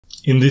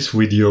In this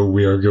video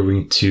we are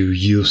going to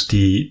use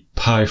the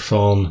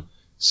Python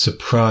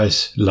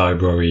surprise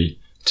library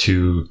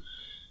to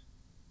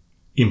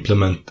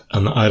implement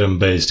an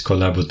item-based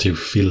collaborative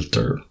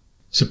filter.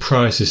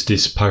 Surprise is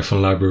this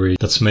Python library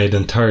that's made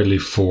entirely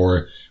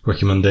for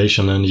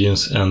recommendation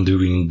engines and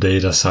doing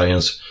data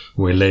science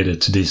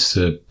related to this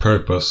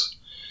purpose.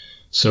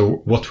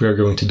 So what we are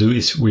going to do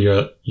is we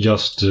are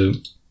just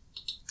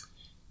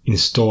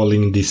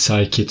installing the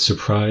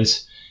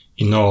Scikit-surprise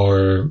in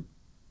our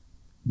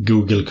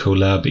Google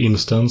Colab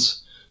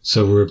instance.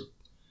 So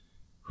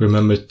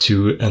remember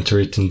to enter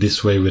it in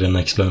this way with an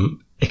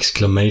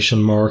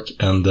exclamation mark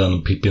and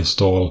then pip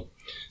install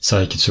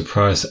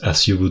Scikit-surprise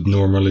as you would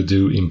normally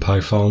do in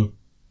Python.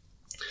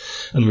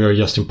 And we are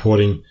just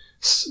importing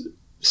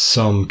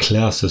some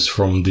classes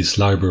from this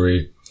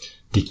library,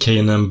 the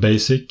K&M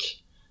basic,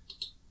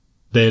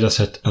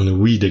 dataset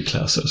and reader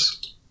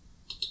classes.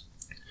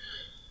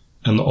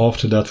 And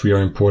after that we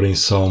are importing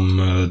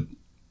some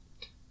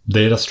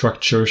data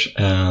structures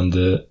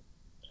and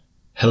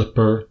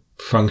helper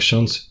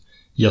functions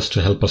just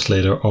to help us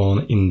later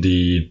on in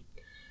the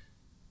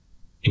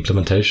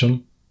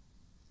implementation.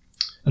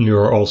 And we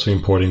are also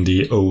importing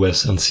the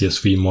OS and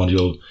CSV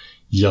module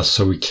just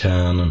so we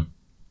can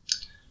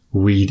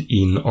read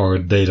in our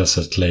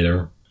dataset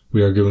later.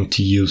 We are going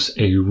to use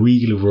a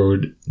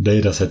real-world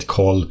dataset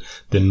called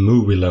the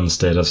Movielens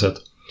dataset.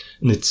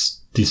 And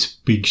it's this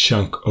big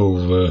chunk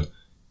of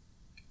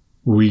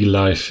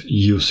real-life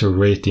user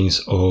ratings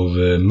of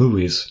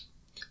movies.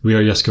 We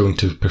are just going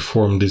to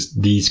perform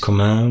these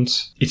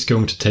commands. It's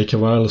going to take a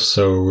while,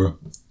 so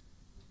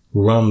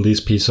run this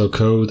piece of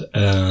code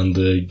and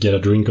get a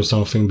drink or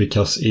something,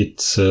 because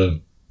it's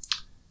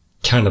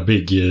kind of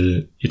big.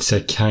 It's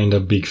a kind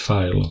of big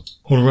file.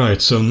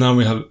 Alright, so now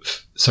we have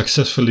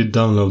successfully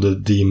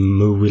downloaded the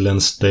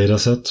Movielens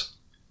dataset,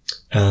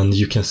 and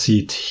you can see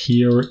it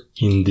here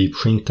in the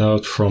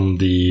printout from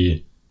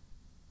the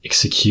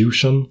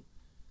execution.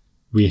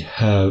 We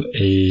have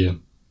a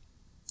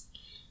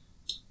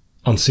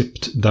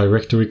unzipped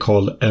directory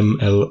called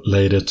ml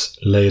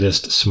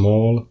latest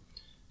small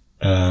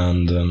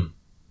and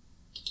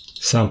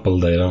sample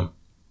data.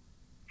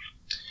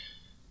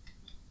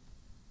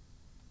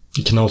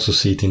 You can also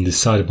see it in the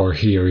sidebar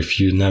here if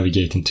you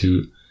navigate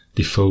into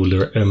the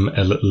folder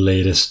ml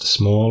latest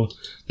small.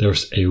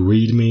 There's a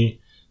readme.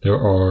 There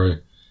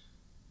are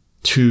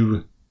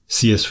two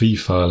CSV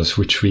files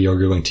which we are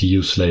going to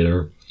use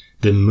later.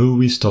 The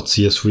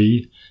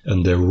movies.csv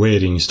and the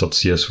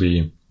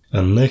ratings.csv.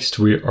 And next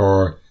we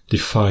are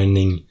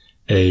defining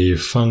a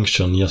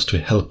function just to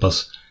help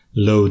us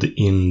load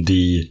in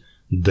the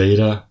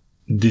data.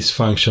 This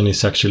function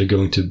is actually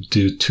going to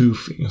do two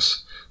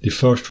things. The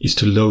first is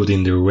to load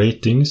in the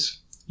ratings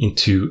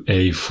into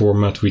a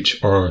format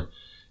which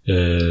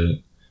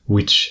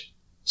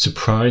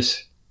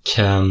Surprise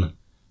can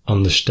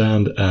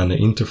understand and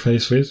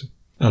interface with.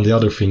 And the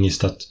other thing is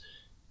that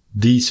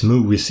these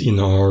movies in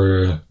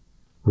our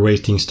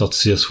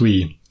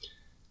ratings.csv,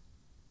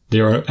 they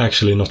are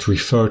actually not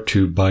referred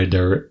to by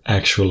their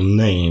actual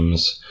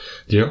names.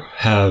 They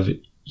have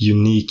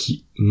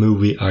unique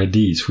movie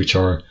IDs which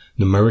are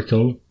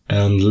numerical,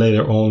 and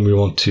later on we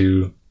want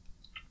to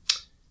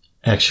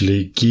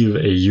actually give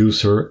a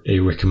user a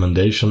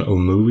recommendation of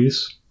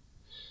movies.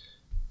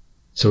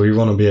 So we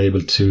want to be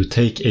able to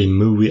take a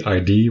movie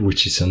ID,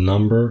 which is a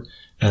number,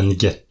 and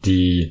get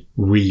the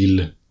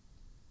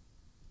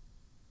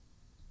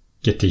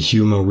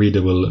human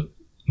readable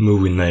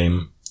movie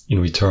name in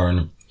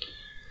return.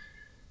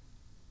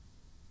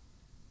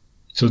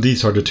 So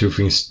these are the two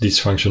things this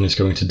function is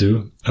going to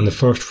do. And the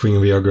first thing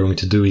we are going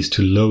to do is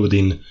to load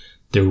in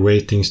the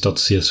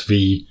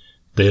ratings.csv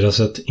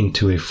dataset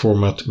into a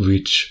format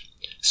which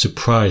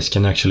Surprise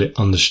can actually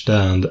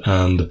understand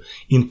and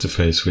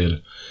interface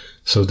with.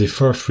 So the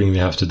first thing we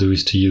have to do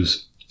is to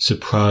use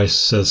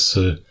Surprise's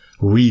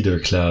reader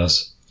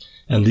class.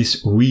 And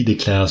this reader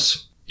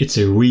class, it's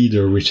a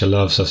reader which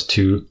allows us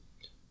to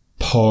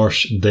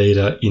parse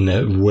data in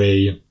a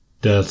way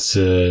that's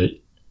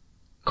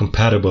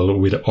compatible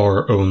with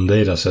our own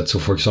dataset. So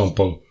for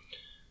example,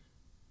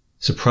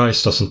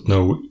 Surprise doesn't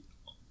know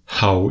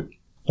how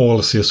all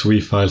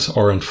CSV files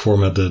aren't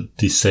formatted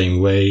the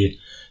same way,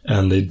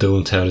 and they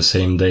don't have the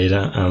same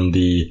data and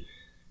the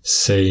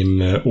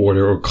same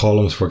order or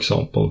columns, for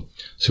example.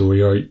 So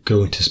we are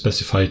going to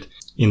specify it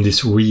in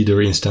this reader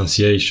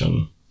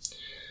instantiation.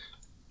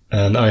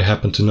 And I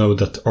happen to know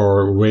that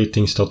our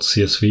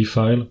ratings.csv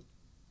file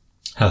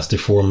has the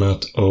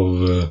format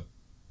of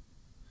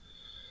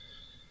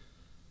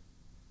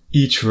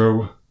each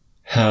row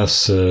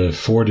has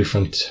 4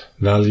 different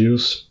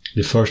values.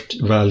 The first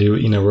value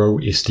in a row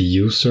is the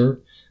user.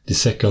 The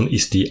second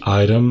is the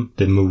item,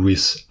 the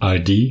movie's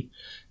ID.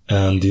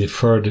 And the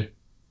third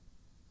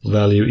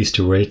value is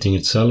the rating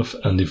itself.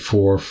 And the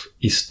fourth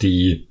is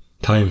the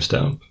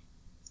timestamp.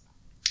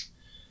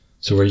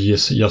 So we're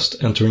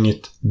just entering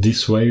it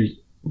this way.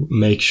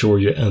 Make sure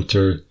you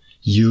enter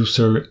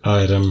user,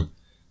 item,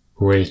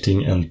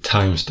 rating, and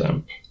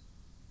timestamp.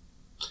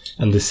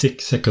 And the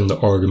second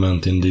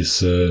argument in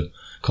this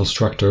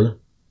constructor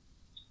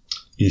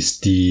is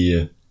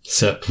the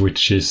sep,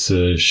 which is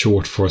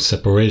short for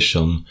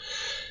separation.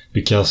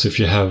 Because if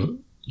you have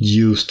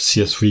used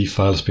CSV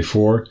files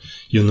before,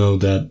 you know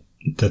that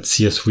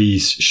CSV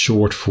is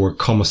short for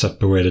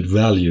comma-separated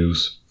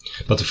values.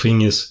 But the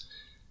thing is,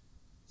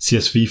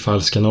 CSV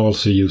files can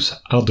also use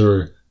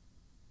other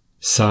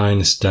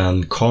signs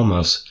than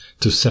commas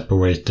to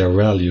separate their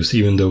values,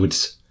 even though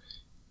it's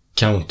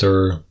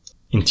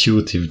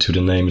counterintuitive to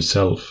the name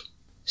itself.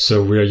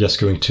 So we are just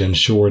going to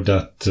ensure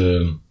that,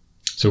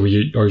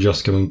 we are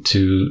just going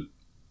to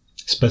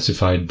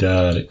specify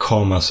that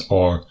commas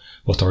are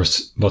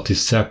what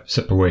is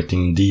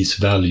separating these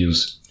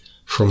values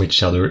from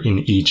each other in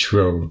each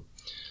row.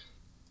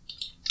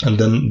 And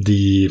then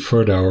the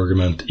third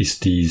argument is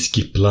the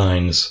skip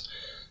lines.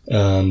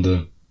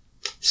 And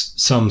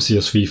some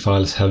CSV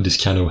files have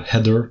this kind of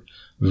header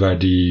where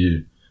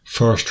the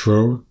first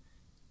row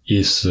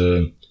is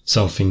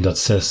something that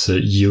says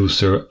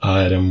user,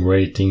 item,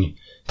 rating,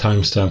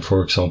 timestamp,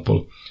 for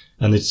example.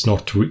 And it's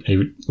not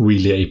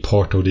really a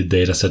part of the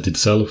dataset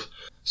itself.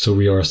 So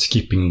we are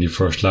skipping the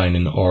first line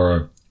in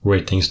our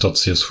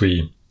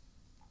ratings.csv.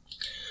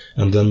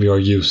 And then we are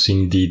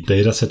using the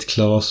dataset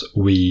class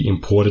we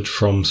imported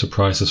from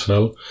Surprise as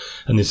well.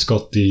 And it's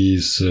got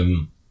this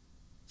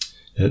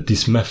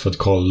method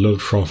called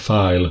load from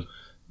file,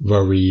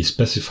 where we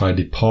specify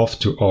the path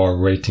to our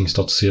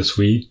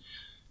ratings.csv,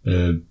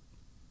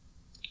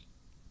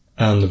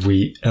 and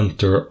we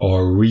enter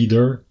our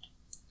reader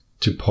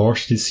to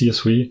parse the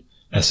CSV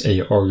as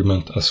a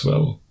argument as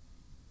well.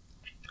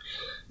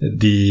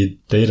 The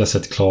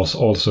dataset class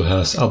also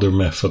has other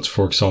methods,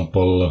 for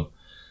example,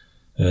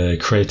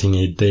 creating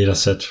a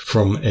dataset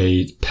from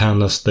a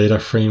pandas data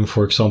frame,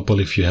 for example,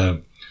 if you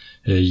have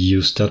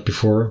used that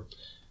before.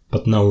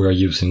 But now we are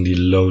using the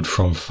load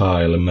from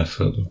file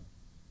method.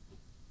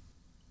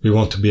 We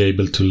want to be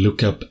able to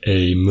look up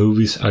a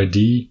movie's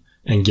ID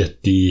and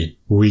get the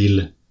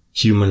real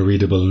human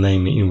readable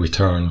name in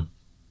return.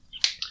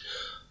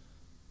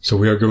 So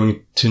we are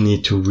going to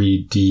need to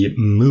read the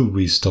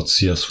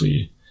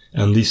movies.csv.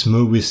 And this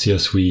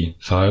movies.csv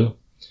file,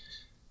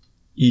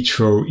 each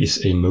row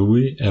is a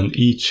movie and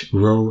each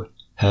row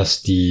has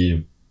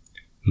the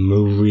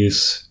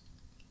movie's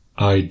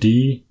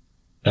ID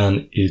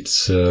and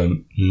its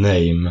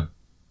name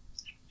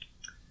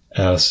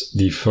as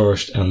the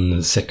first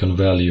and second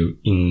value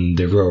in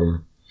the row.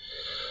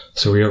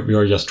 So we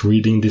are just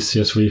reading this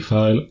CSV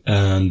file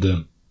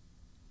and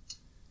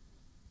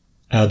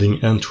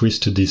adding entries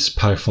to this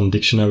Python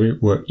dictionary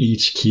where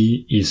each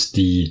key is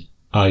the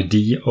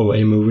ID of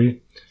a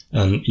movie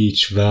and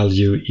each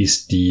value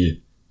is the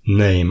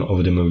name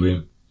of the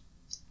movie.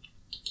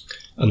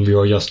 And we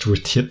are just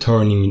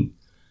returning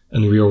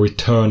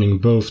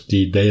both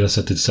the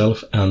dataset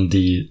itself and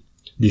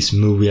this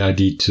movie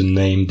ID to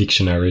name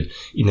dictionary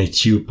in a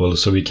tuple,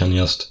 so we can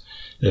just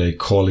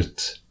call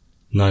it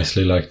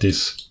nicely like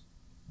this,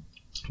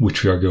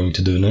 which we are going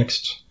to do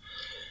next.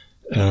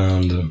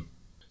 And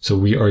so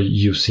we are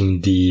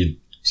using the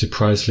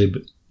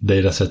surpriselib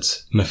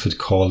datasets method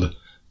called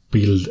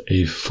build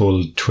a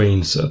full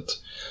train set.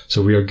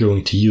 So we are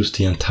going to use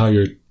the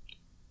entire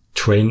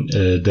train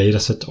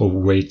dataset of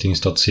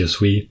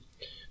ratings.csv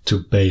to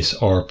base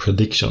our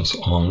predictions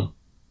on.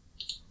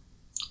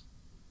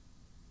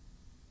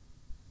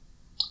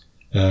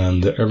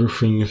 And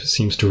everything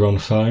seems to run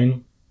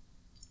fine.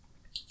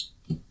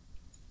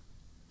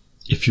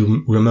 If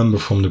you remember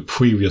from the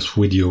previous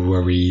video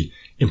where we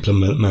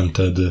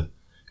implemented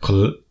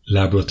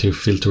collaborative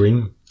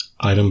filtering,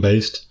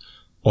 item-based,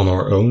 on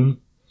our own,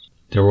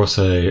 there was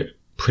a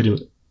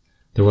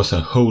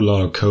whole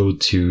lot of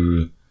code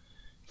to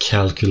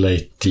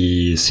calculate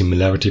the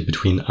similarity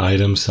between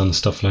items and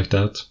stuff like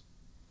that.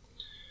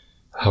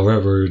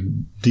 However,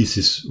 this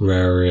is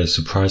where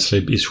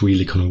surpriselib is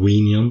really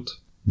convenient.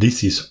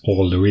 This is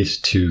all there is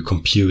to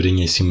computing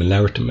a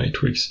similarity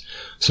matrix.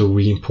 So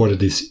we imported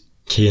this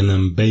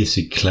KNM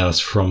basic class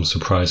from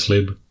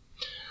surpriselib,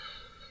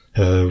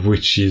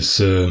 which is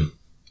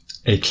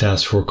a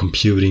class for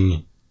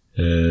computing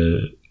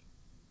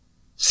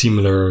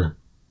similar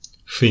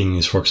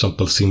things, for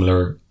example,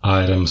 similar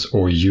items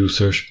or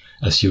users,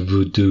 as you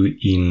would do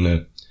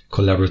in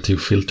collaborative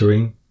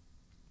filtering.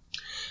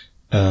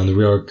 And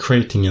we are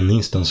creating an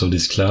instance of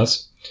this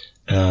class,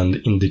 and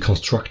in the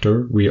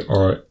constructor we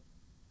are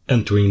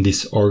entering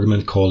this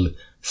argument called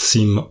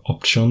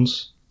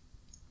simOptions,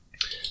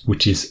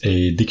 which is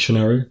a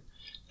dictionary,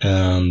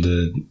 and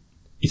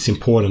it's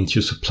important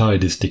to supply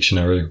this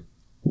dictionary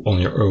on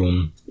your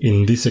own.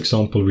 In this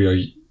example we are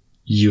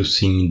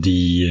using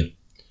the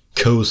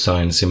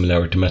cosine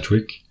similarity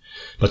metric,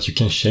 but you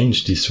can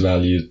change this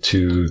value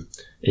to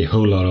a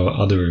whole lot of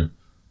other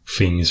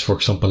things. For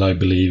example, I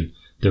believe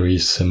there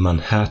is a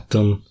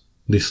Manhattan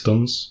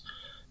distance,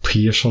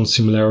 Pearson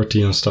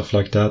similarity and stuff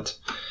like that.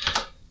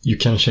 You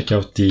can check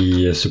out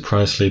the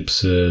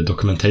surpriselib's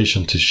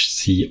documentation to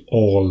see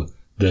all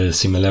the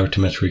similarity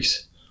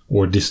metrics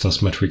or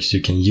distance metrics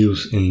you can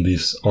use in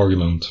this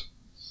argument.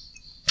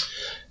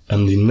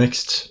 And the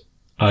next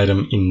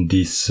item in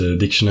this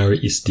dictionary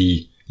is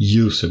the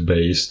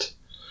user-based.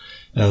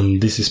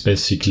 And this is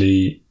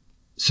basically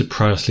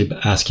Surpriselib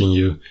asking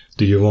you,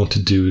 do you want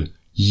to do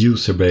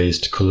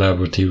user-based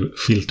collaborative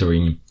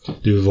filtering?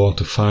 Do you want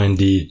to find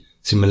the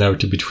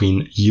similarity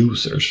between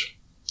users?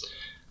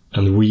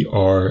 And we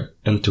are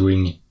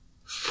entering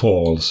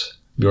false.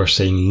 We are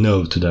saying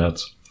no to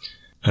that.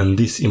 And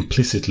this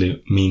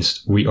implicitly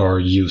means we are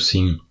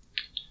using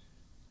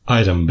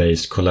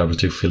item-based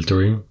collaborative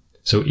filtering.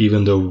 So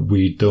even though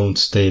we don't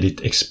state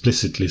it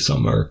explicitly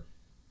somewhere,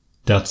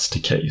 that's the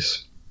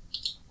case.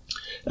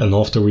 And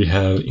after we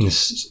have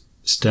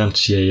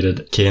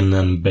instantiated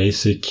KNN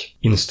basic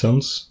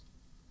instance,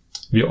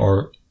 we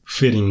are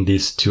fitting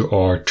this to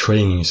our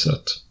training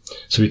set.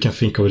 So we can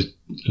think of it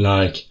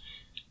like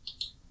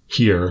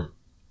here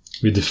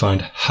we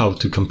defined how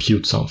to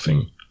compute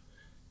something,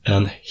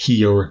 and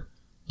here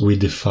we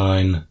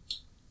define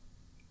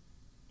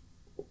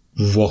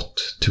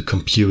what to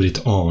compute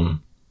it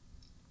on.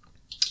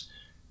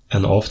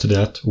 And after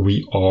that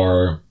we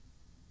are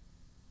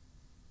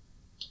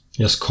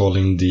just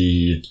calling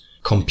the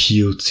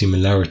compute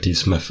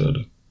similarities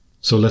method.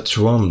 So let's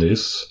run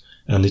this,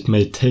 and it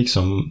may take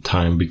some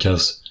time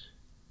because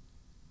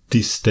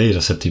this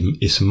dataset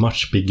is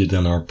much bigger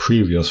than our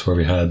previous, where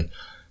we had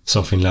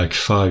something like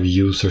 5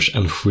 users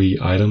and 3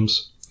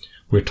 items.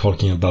 We're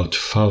talking about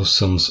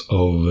thousands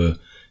of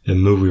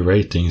movie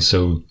ratings,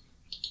 so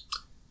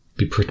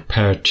be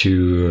prepared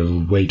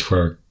to wait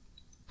for a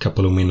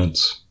couple of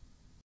minutes.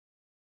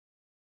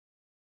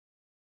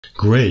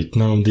 Great,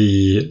 now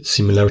the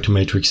similarity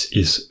matrix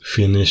is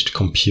finished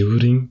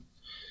computing.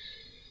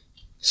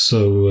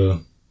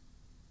 So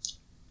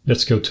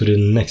let's go to the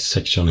next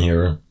section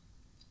here.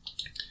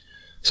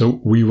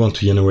 So we want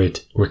to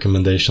generate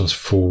recommendations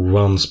for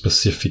one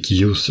specific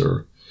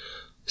user.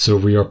 So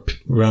we are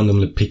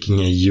randomly picking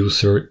a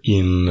user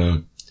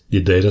in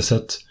the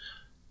dataset,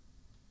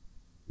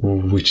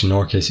 which in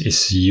our case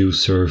is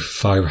user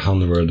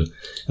 500,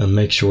 and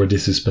make sure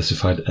this is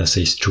specified as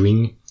a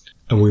string.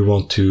 And we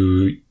want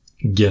to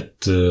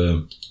get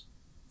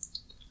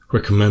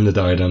recommended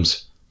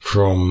items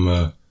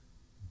from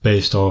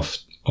based off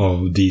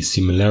of the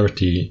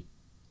similarity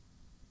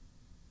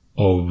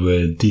of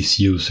this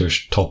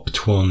user's top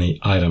 20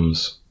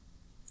 items.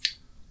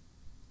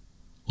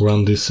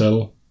 Run this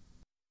cell.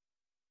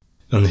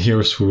 And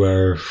here's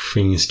where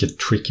things get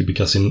tricky,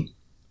 because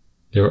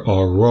there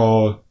are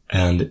raw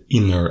and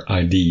inner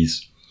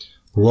IDs.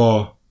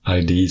 Raw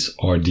IDs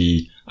are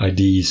the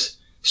IDs,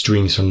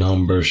 strings or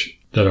numbers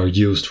that are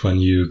used when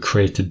you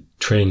create a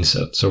training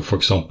set. So for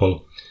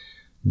example,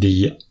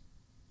 the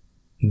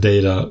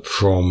data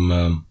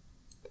from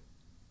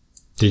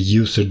the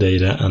user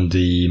data and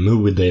the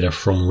movie data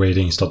from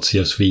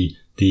ratings.csv,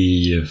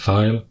 the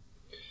file,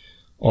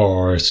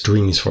 are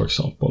strings, for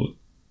example.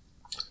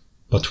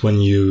 But when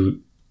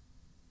you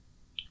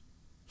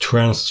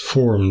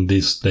transform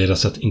this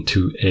dataset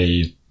into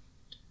a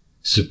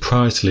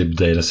Surpriselib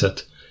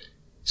dataset,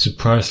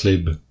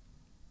 Surpriselib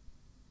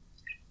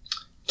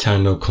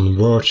kind of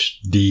converts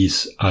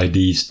these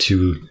IDs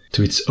to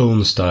its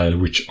own style,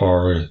 which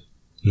are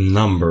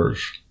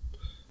numbers.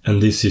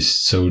 And this is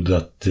so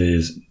that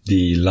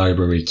the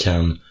library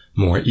can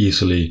more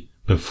easily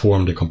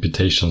perform the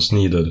computations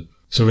needed.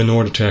 So in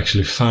order to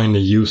actually find a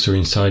user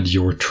inside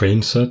your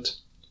train set,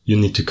 you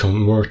need to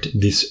convert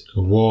this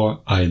raw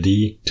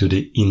ID to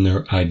the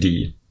inner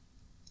ID.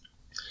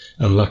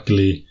 And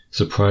luckily,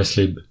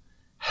 Surpriselib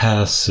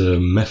has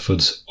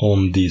methods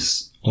on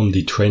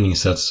the training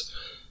sets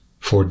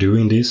for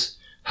doing this.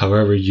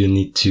 However, you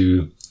need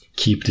to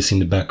keep this in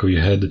the back of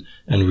your head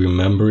and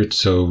remember it,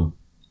 so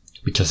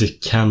because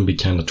it can be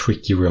kind of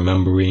tricky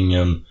remembering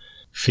and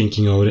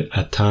thinking of it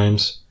at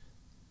times,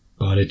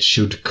 but it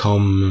should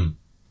come.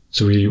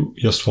 So we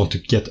just want to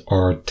get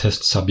our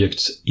test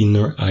subject's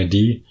inner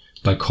ID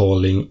by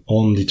calling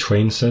on the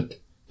train set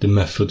the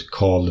method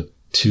called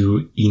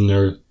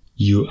toInnerUID,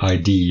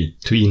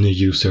 to inner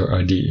user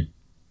ID.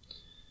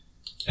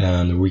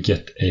 And we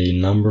get a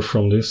number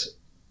from this,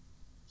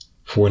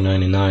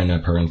 499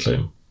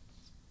 apparently.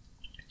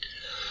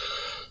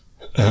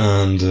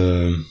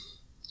 And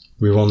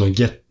we want to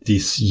get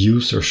these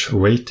users'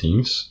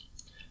 ratings,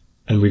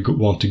 and we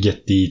want to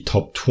get the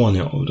top 20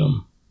 of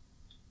them,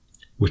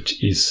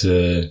 which is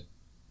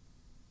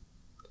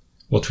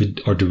what we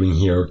are doing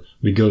here.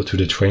 We go to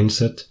the train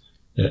set,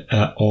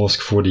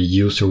 ask for the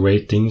user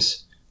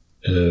ratings,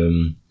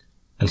 and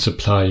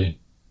supply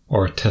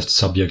our test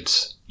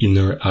subject's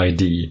inner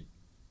ID.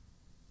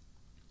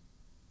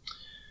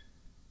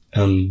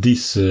 And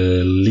this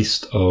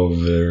list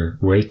of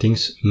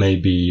ratings may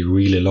be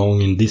really long.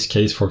 In this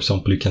case, for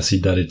example, you can see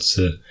that it's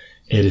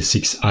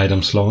 86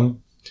 items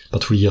long,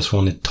 but we just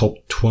want the top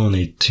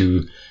 20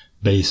 to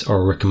base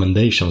our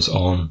recommendations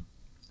on.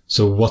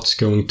 So what's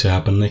going to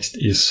happen next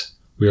is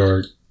we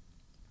are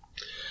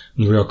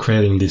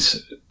creating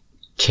this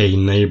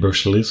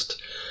k-neighbors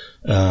list,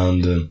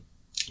 and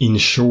in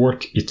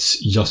short, it's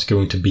just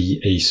going to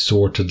be a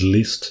sorted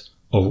list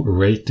of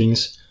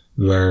ratings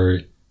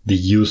where the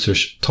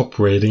user's top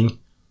rating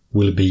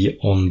will be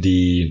on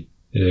the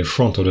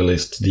front of the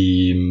list,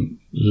 the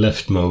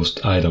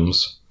leftmost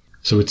items.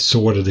 So it's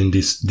sorted in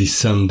this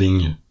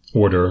descending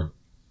order.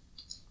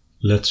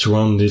 Let's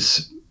run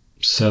this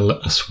cell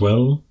as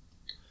well.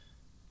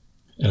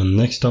 And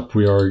next up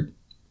we are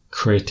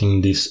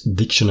creating this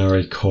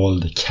dictionary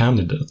called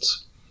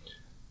candidates.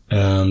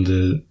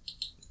 And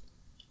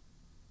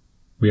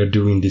we are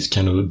doing this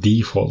kind of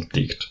default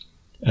dict.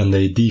 And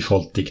the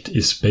default dict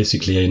is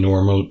basically a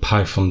normal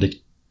Python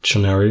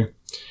dictionary.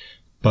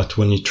 But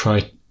when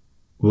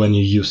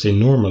you use a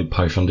normal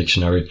Python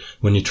dictionary,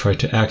 when you try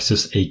to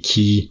access a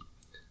key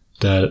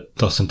that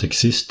doesn't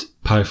exist,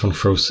 Python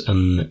throws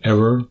an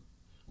error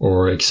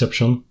or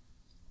exception.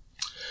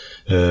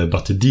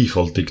 But the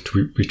default dict,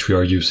 which we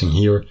are using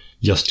here,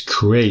 just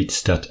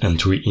creates that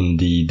entry in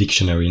the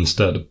dictionary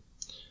instead.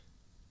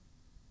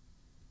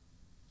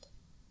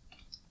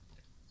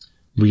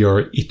 We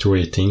are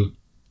iterating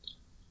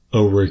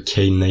over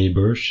k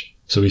neighbors.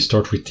 So we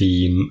start with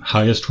the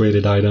highest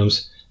rated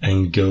items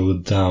and go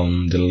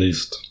down the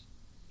list.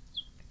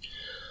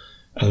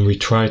 And we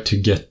try to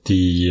get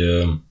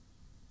the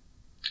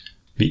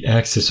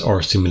access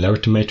our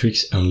similarity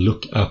matrix and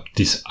look up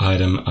this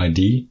item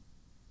ID.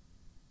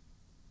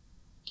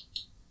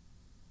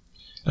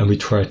 And we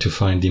try to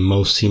find the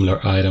most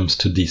similar items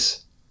to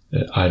this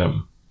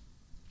item.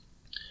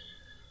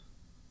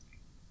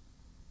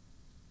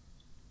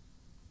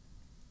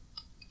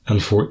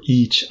 And for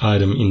each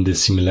item in the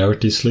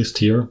similarities list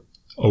here,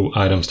 of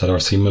items that are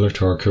similar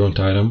to our current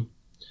item,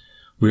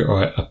 we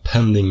are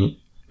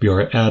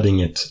adding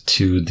it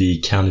to the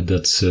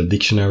candidates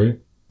dictionary,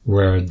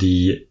 where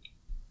the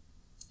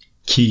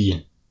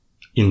key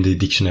in the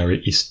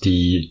dictionary is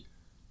the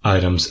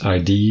item's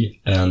ID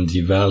and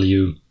the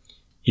value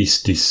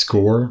is the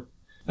score.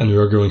 And we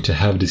are going to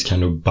have this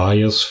kind of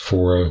bias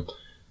for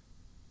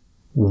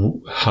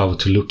how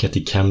to look at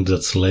the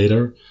candidates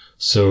later.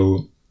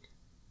 So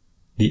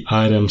the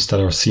items that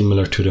are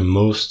similar to the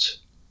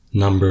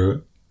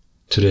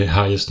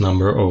highest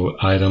number of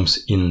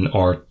items in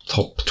our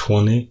top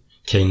 20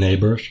 k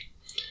neighbors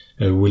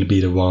will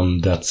be the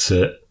one that's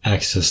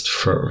accessed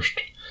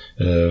first.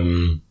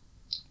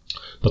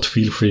 But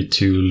feel free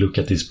to look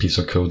at this piece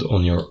of code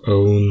on your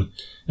own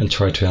and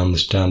try to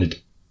understand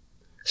it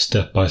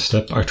step by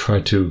step. I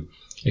tried to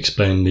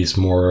explain this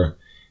more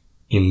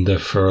in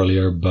depth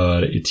earlier,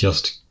 but it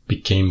just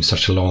became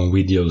such a long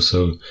video,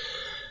 so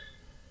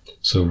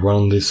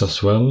run this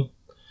as well.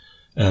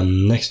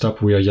 And next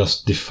up we are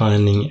just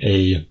defining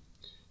a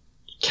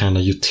kind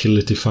of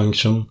utility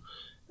function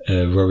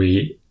where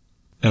we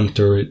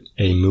enter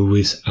a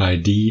movie's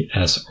ID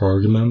as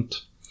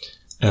argument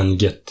and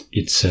get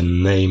its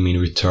name in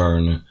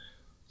return.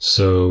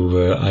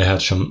 So I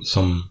had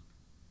some.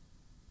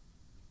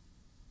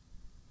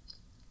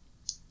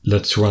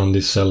 Let's run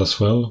this cell as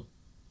well.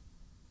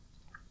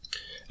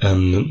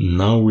 And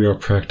now we are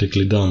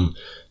practically done.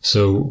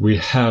 So we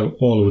have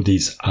all of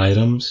these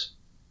items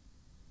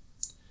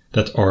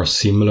that are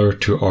similar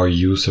to our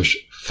user's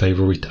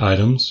favorite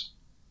items.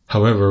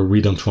 However,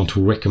 we don't want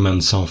to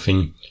recommend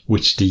something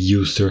which the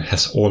user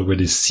has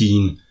already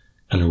seen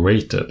and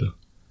rated.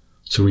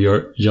 So we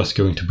are just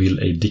going to build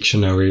a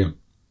dictionary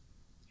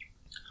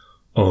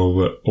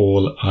of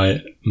all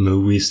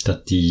movies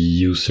that the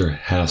user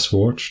has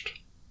watched.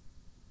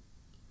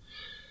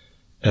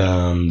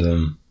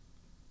 And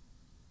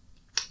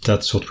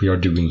that's what we are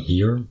doing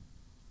here.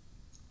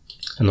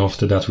 And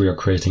after that we are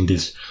creating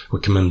this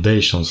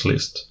recommendations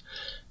list.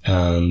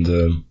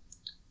 And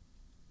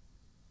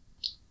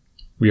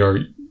we are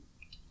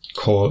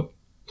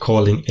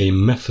calling a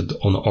method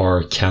on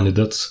our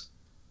candidates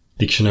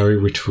dictionary,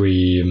 which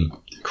we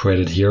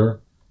created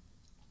here,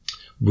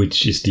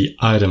 which is the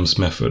items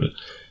method.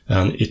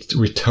 And it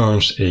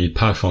returns a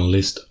Python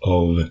list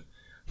of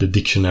the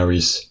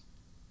dictionary's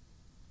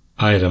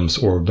items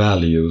or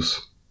values.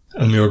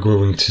 And we are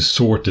going to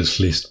sort this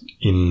list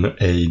in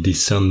a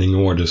descending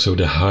order, so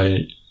the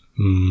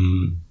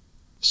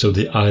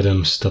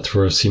items that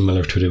were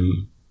similar to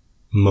the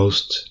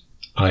most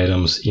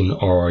items in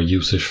our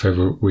user's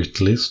favorite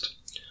list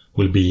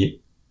will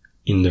be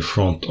in the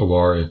front of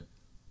our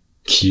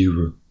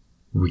queue,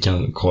 we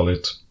can call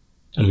it.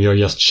 And we are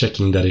just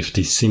checking that if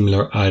the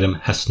similar item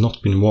has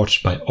not been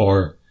watched by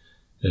our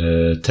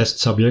test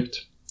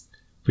subject,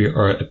 we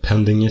are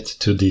appending it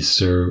to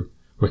this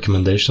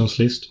recommendations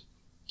list.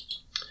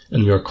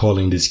 And we are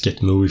calling this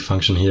getMovie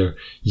function here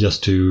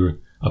just to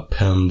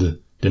append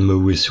the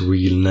movie's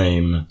real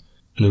name.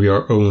 And we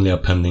are only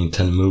appending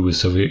 10 movies,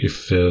 so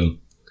if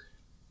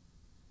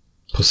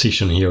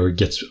position here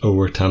gets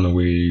over 10,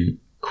 we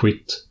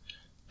quit.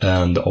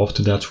 And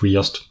after that we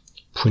just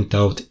print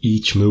out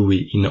each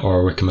movie in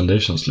our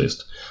recommendations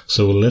list.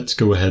 So let's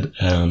go ahead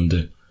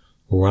and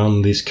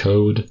run this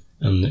code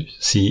and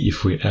see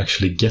if we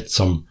actually get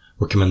some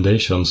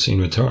recommendations in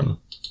return.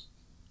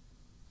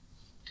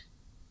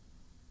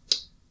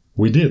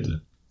 We did.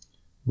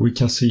 We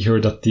can see here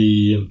that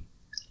the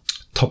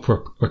top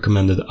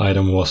recommended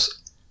item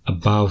was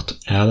About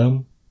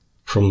Adam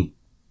from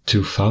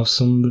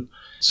 2000,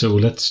 So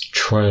let's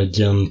try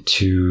again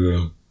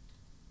to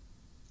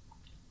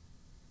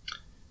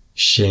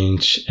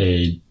change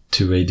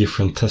to a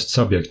different test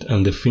subject.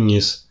 And the thing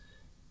is,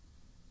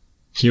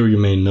 here you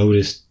may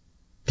notice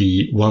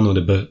one of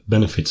the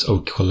benefits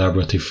of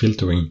collaborative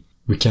filtering.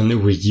 We can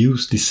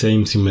reuse the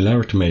same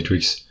similarity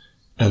matrix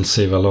and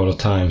save a lot of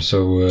time.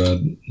 So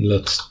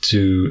let's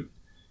do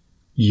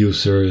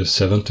user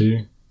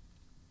 70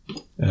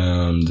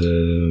 and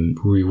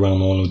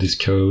rerun all of this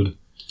code.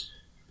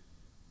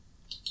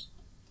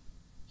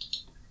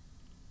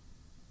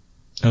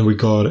 And we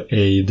got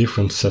a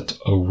different set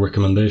of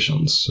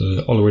recommendations.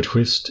 Oliver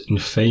Twist,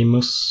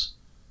 Infamous,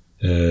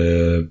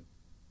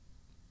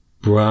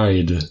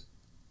 Bride,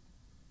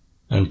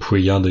 and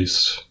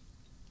Pre-Addis.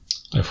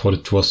 I thought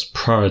it was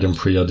Pride and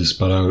Pre-Addis,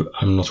 but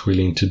I'm not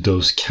really into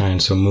those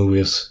kinds of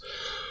movies.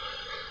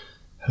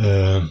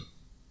 But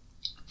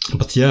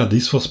yeah,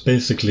 this was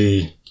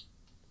basically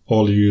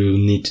all you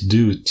need to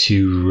do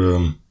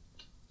to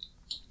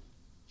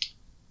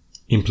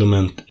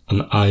implement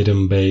an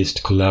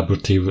item-based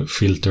collaborative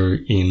filter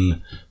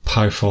in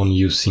Python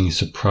using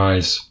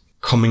Surprise.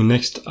 Coming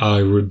next,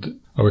 I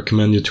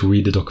recommend you to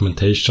read the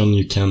documentation.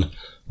 You can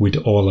read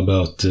all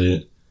about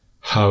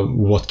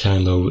what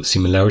kind of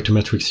similarity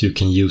metrics you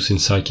can use in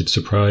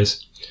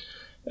Scikit-surprise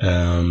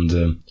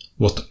and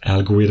what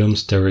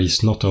algorithms there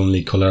is, not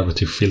only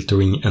collaborative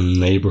filtering and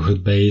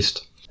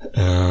neighborhood-based.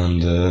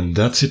 And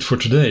that's it for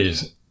today.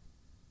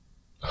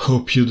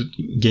 Hope you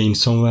gained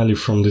some value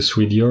from this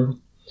video.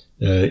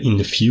 In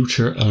the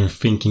future, I'm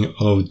thinking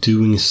of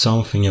doing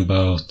something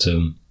about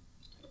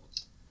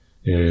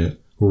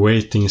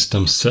ratings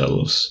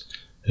themselves.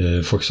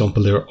 For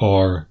example, there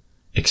are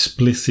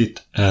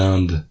explicit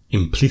and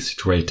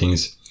implicit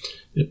ratings.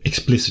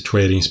 Explicit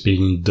ratings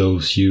being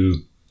those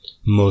you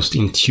most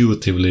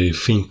intuitively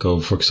think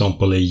of. For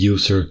example, a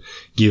user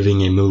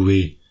giving a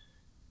movie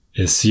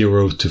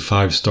 0 to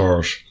 5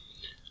 stars.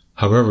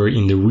 However,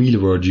 in the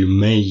real world, you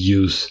may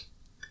use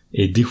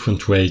a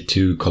different way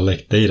to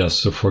collect data.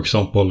 So for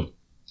example,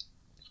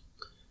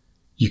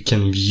 you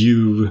can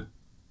view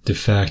the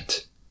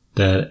fact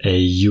that a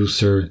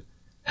user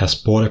has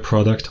bought a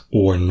product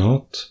or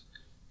not,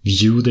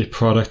 viewed a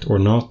product or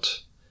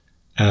not,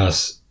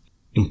 as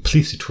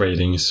implicit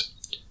ratings,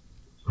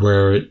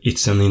 where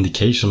it's an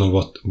indication of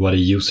what a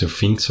user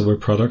thinks of a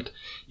product,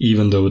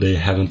 even though they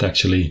haven't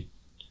actually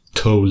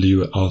told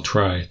you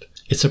outright.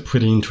 It's a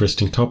pretty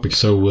interesting topic,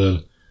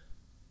 so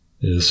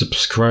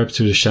subscribe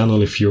to the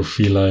channel if you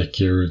feel like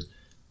you're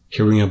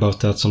hearing about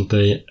that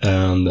someday,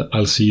 and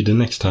I'll see you the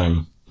next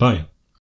time. Bye!